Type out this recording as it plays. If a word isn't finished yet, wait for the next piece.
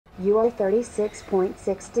You are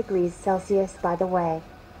 36.6 degrees Celsius, by the way.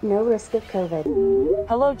 No risk of COVID.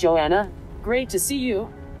 Hello, Joanna. Great to see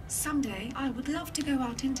you. Someday, I would love to go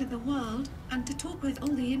out into the world and to talk with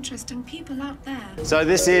all the interesting people out there. So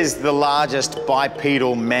this is the largest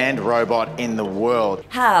bipedal manned robot in the world.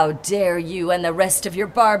 How dare you and the rest of your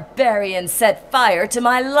barbarians set fire to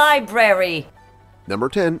my library? Number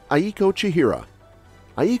 10. Aiko Chihira.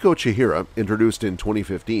 Aiko Chihira, introduced in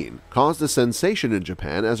 2015, caused a sensation in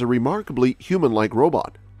Japan as a remarkably human-like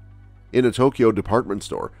robot. In a Tokyo department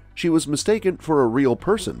store, she was mistaken for a real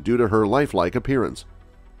person due to her lifelike appearance.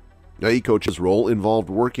 Aiko's role involved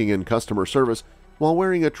working in customer service while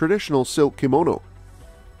wearing a traditional silk kimono.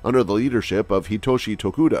 Under the leadership of Hitoshi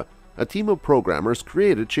Tokuda, a team of programmers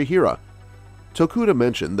created Chihira. Tokuda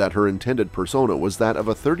mentioned that her intended persona was that of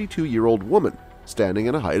a 32-year-old woman standing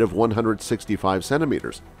at a height of 165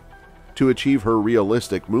 centimeters. To achieve her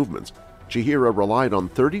realistic movements, Chihira relied on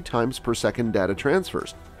 30 times per second data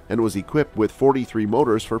transfers and was equipped with 43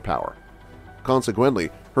 motors for power. Consequently,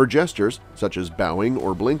 her gestures, such as bowing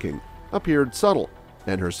or blinking, appeared subtle,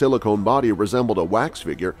 and her silicone body resembled a wax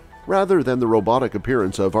figure rather than the robotic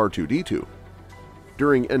appearance of R2-D2.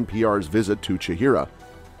 During NPR's visit to Chihira,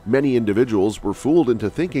 many individuals were fooled into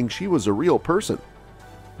thinking she was a real person.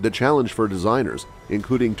 The challenge for designers,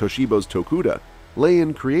 including Toshiba's Tokuda, lay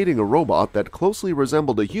in creating a robot that closely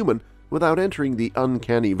resembled a human without entering the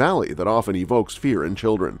uncanny valley that often evokes fear in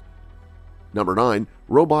children. Number 9.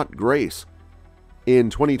 Robot Grace. In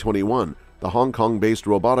 2021, the Hong Kong-based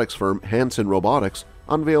robotics firm Hanson Robotics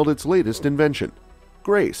unveiled its latest invention,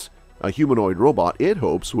 Grace, a humanoid robot it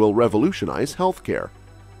hopes will revolutionize healthcare.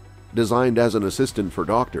 Designed as an assistant for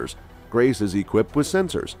doctors, Grace is equipped with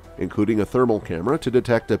sensors, including a thermal camera to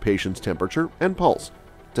detect a patient's temperature and pulse,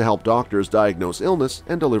 to help doctors diagnose illness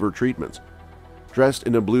and deliver treatments. Dressed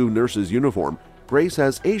in a blue nurse's uniform, Grace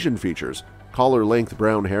has Asian features, collar-length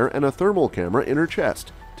brown hair, and a thermal camera in her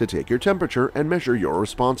chest to take your temperature and measure your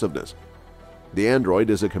responsiveness. The android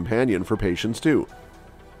is a companion for patients too.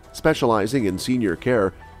 Specializing in senior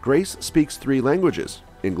care, Grace speaks 3 languages: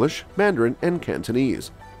 English, Mandarin, and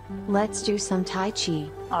Cantonese. Let's do some Tai Chi.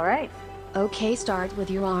 All right. Okay, start with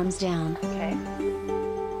your arms down. Okay.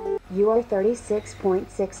 You are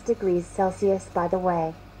 36.6 degrees Celsius, by the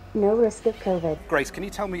way. No risk of COVID. Grace, can you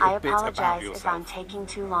tell me I a bit about apologize yourself? if I'm taking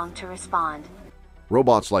too long to respond.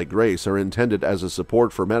 Robots like Grace are intended as a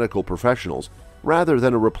support for medical professionals rather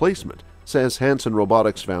than a replacement, says Hanson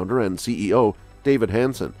Robotics founder and CEO David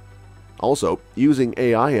Hanson. Also, using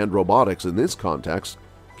AI and robotics in this context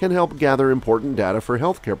can help gather important data for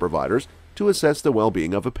healthcare providers to assess the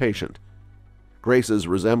well-being of a patient. Grace's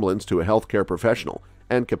resemblance to a healthcare professional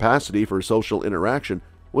and capacity for social interaction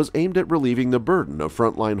was aimed at relieving the burden of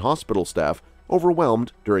frontline hospital staff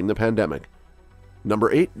overwhelmed during the pandemic.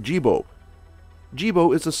 Number 8. Jibo.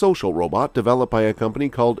 Jibo is a social robot developed by a company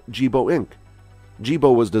called Jibo Inc.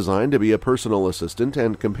 Jibo was designed to be a personal assistant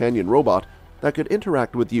and companion robot that could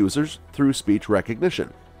interact with users through speech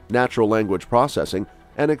recognition, natural language processing,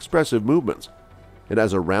 and expressive movements. It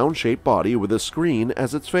has a round-shaped body with a screen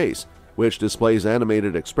as its face, which displays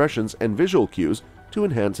animated expressions and visual cues to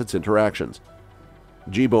enhance its interactions.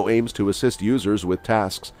 Jibo aims to assist users with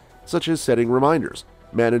tasks such as setting reminders,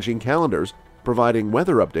 managing calendars, providing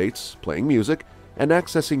weather updates, playing music, and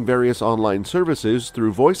accessing various online services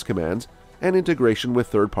through voice commands and integration with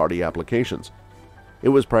third-party applications. It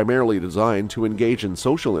was primarily designed to engage in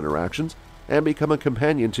social interactions and become a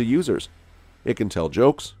companion to users. It can tell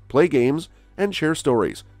jokes, play games, and share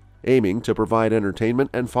stories, aiming to provide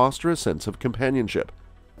entertainment and foster a sense of companionship.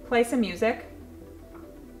 Play some music.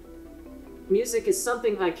 Music is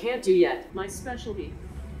something I can't do yet. My specialty.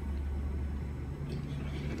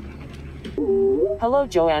 Hello,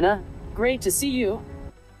 Joanna. Great to see you.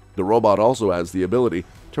 The robot also has the ability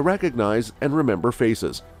to recognize and remember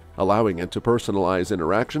faces, allowing it to personalize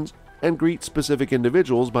interactions and greet specific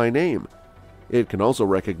individuals by name. It can also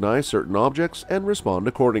recognize certain objects and respond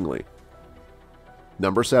accordingly.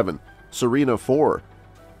 Number 7. Serena 4.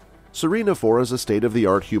 Serena 4 is a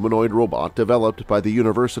state-of-the-art humanoid robot developed by the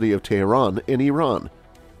University of Tehran in Iran.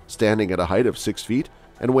 Standing at a height of 6 feet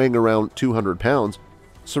and weighing around 200 pounds,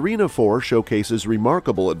 Serena 4 showcases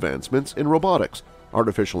remarkable advancements in robotics,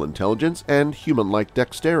 artificial intelligence, and human-like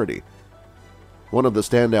dexterity. One of the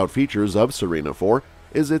standout features of Serena 4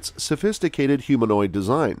 is its sophisticated humanoid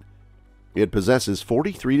design. It possesses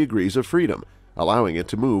 43 degrees of freedom, allowing it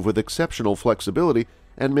to move with exceptional flexibility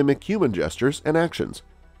and mimic human gestures and actions.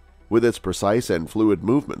 With its precise and fluid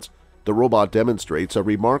movements, the robot demonstrates a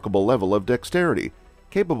remarkable level of dexterity,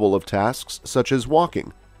 capable of tasks such as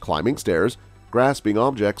walking, climbing stairs, grasping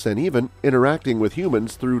objects, and even interacting with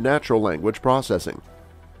humans through natural language processing.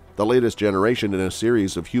 The latest generation in a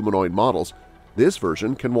series of humanoid models, this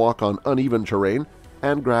version can walk on uneven terrain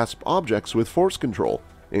and grasp objects with force control,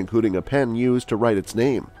 including a pen used to write its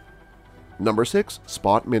name. Number 6.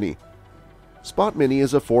 Spot Mini. Spot Mini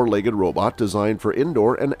is a four-legged robot designed for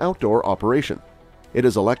indoor and outdoor operation. It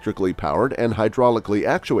is electrically powered and hydraulically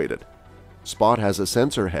actuated. Spot has a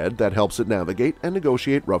sensor head that helps it navigate and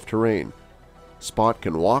negotiate rough terrain. Spot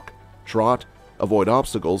can walk, trot, avoid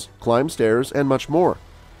obstacles, climb stairs, and much more.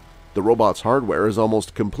 The robot's hardware is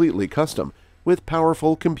almost completely custom, with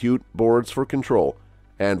powerful compute boards for control,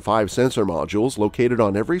 and 5 sensor modules located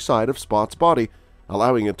on every side of Spot's body,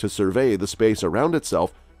 allowing it to survey the space around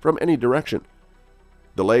itself from any direction.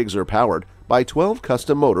 The legs are powered by 12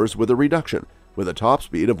 custom motors with a reduction, with a top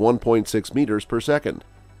speed of 1.6 meters per second.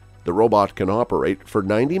 The robot can operate for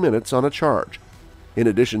 90 minutes on a charge. In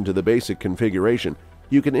addition to the basic configuration,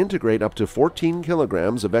 you can integrate up to 14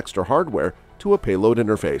 kilograms of extra hardware to a payload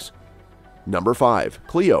interface. Number 5.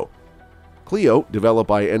 Clio. Clio, developed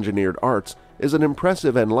by Engineered Arts, is an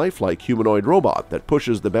impressive and lifelike humanoid robot that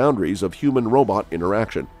pushes the boundaries of human-robot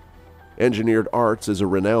interaction. Engineered Arts is a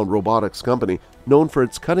renowned robotics company known for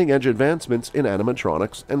its cutting-edge advancements in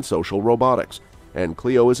animatronics and social robotics, and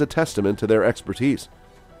Clio is a testament to their expertise.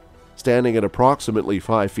 Standing at approximately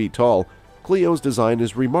 5 feet tall, Clio's design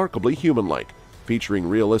is remarkably human-like, featuring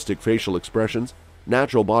realistic facial expressions,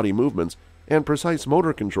 natural body movements, and precise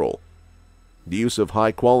motor control. The use of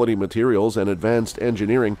high-quality materials and advanced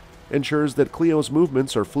engineering ensures that Clio's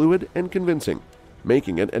movements are fluid and convincing,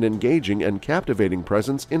 making it an engaging and captivating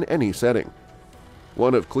presence in any setting.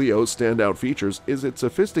 One of Clio's standout features is its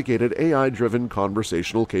sophisticated AI-driven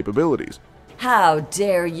conversational capabilities. How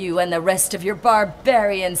dare you and the rest of your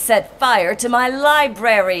barbarians set fire to my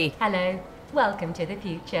library? Hello, welcome to the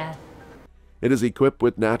future. It is equipped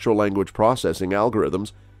with natural language processing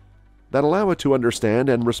algorithms that allow it to understand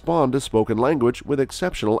and respond to spoken language with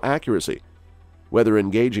exceptional accuracy. Whether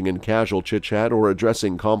engaging in casual chit-chat or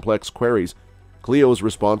addressing complex queries, Clio's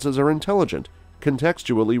responses are intelligent,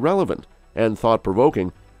 contextually relevant, and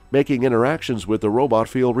thought-provoking, making interactions with the robot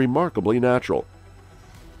feel remarkably natural.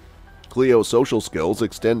 Clio's social skills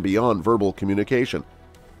extend beyond verbal communication.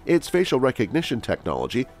 Its facial recognition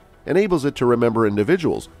technology enables it to remember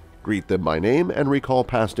individuals, greet them by name, and recall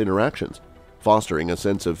past interactions, fostering a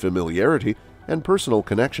sense of familiarity and personal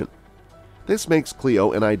connection. This makes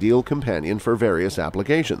Clio an ideal companion for various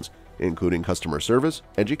applications, including customer service,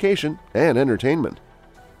 education, and entertainment.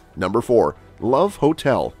 Number 4. Love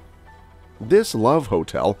Hotel. This Love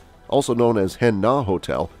Hotel, also known as Hen-Na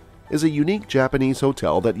Hotel, is a unique Japanese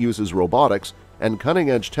hotel that uses robotics and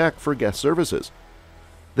cutting-edge tech for guest services.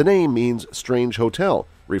 The name means strange hotel,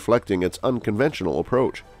 reflecting its unconventional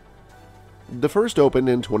approach. The first opened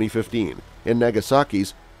in 2015 in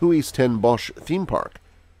Nagasaki's Huis-ten-Bosch theme park,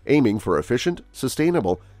 aiming for efficient,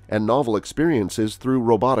 sustainable, and novel experiences through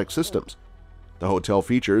robotic systems. The hotel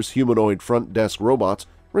features humanoid front desk robots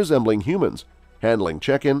resembling humans, handling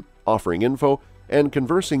check-in, offering info, and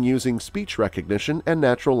conversing using speech recognition and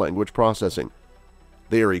natural language processing.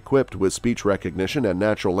 They are equipped with speech recognition and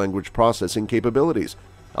natural language processing capabilities,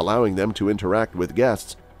 allowing them to interact with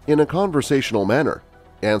guests in a conversational manner,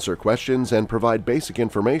 answer questions, and provide basic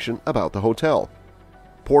information about the hotel.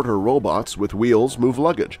 Porter robots with wheels move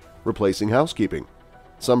luggage, replacing housekeeping.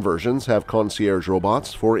 Some versions have concierge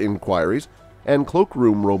robots for inquiries and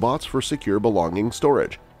cloakroom robots for secure belonging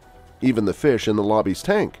storage. Even the fish in the lobby's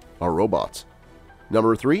tank are robots.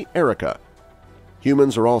 Number 3. Erica.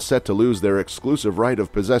 Humans are all set to lose their exclusive right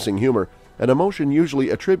of possessing humor, an emotion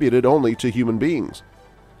usually attributed only to human beings.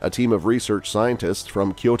 A team of research scientists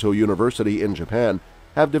from Kyoto University in Japan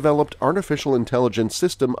have developed artificial intelligence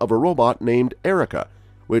system of a robot named Erica,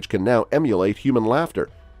 which can now emulate human laughter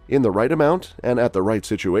in the right amount and at the right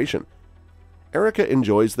situation. Erica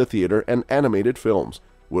enjoys the theater and animated films,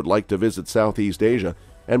 would like to visit Southeast Asia,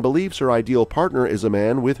 and believes her ideal partner is a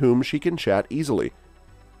man with whom she can chat easily.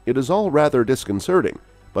 It is all rather disconcerting,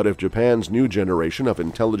 but if Japan's new generation of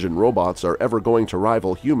intelligent robots are ever going to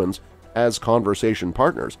rival humans as conversation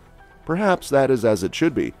partners, perhaps that is as it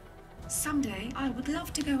should be. Someday, I would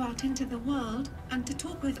love to go out into the world and to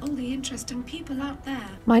talk with all the interesting people out there.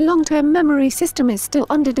 My long-term memory system is still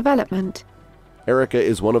under development. Erica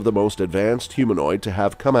is one of the most advanced humanoid to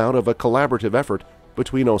have come out of a collaborative effort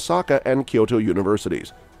between Osaka and Kyoto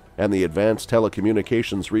universities and the Advanced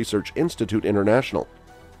Telecommunications Research Institute International.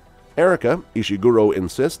 Erica, Ishiguro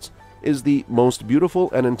insists, is the most beautiful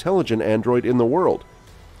and intelligent android in the world.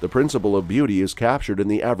 The principle of beauty is captured in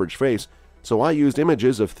the average face, so I used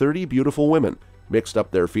images of 30 beautiful women, mixed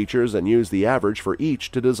up their features and used the average for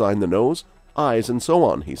each to design the nose, eyes, and so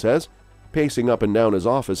on, he says, pacing up and down his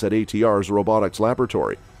office at ATR's robotics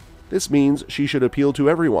laboratory. This means she should appeal to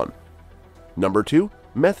everyone. Number 2.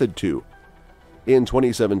 Method 2. In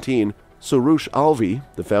 2017, Soroush Alvi,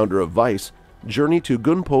 the founder of Vice, journeyed to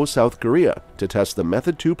Gunpo, South Korea to test the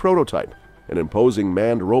Method 2 prototype, an imposing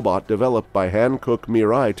manned robot developed by Hankook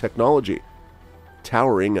Mirai Technology.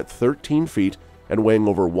 Towering at 13 feet and weighing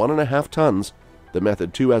over 1.5 tons, the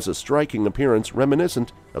Method 2 has a striking appearance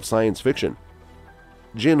reminiscent of science fiction.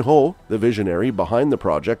 Jin Ho, the visionary behind the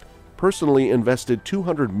project, personally invested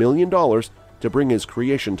 $200 million to bring his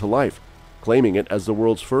creation to life, claiming it as the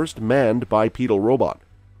world's first manned bipedal robot.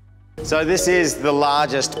 So this is the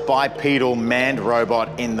largest bipedal manned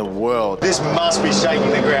robot in the world. This must be shaking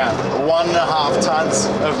the ground. 1.5 tons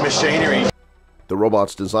of machinery. The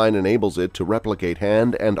robot's design enables it to replicate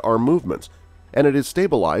hand and arm movements, and it is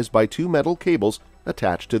stabilized by 2 metal cables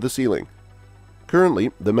attached to the ceiling.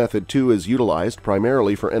 Currently, the Method 2 is utilized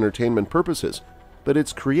primarily for entertainment purposes, but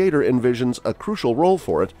its creator envisions a crucial role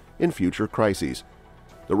for it in future crises.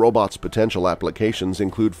 The robot's potential applications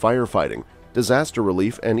include firefighting, disaster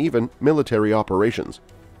relief, and even military operations.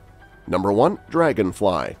 Number 1.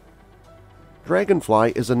 Dragonfly.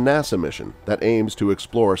 Dragonfly is a NASA mission that aims to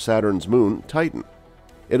explore Saturn's moon, Titan.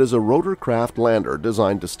 It is a rotorcraft lander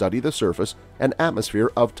designed to study the surface and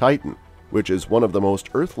atmosphere of Titan, which is one of the most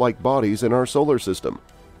Earth-like bodies in our solar system.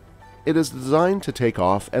 It is designed to take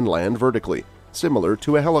off and land vertically, similar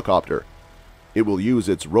to a helicopter. It will use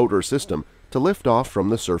its rotor system to lift off from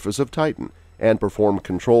the surface of Titan and perform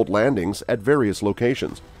controlled landings at various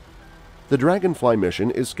locations. The Dragonfly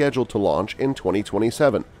mission is scheduled to launch in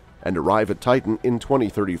 2027 and arrive at Titan in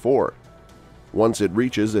 2034. Once it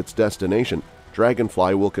reaches its destination,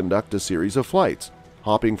 Dragonfly will conduct a series of flights,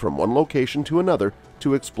 hopping from one location to another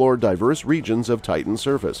to explore diverse regions of Titan's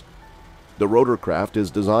surface. The rotorcraft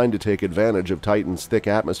is designed to take advantage of Titan's thick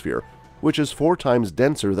atmosphere, which is 4 times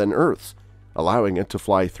denser than Earth's, allowing it to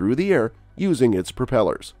fly through the air using its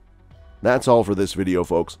propellers. That's all for this video,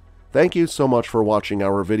 folks. Thank you so much for watching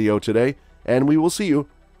our video today, and we will see you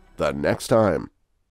the next time.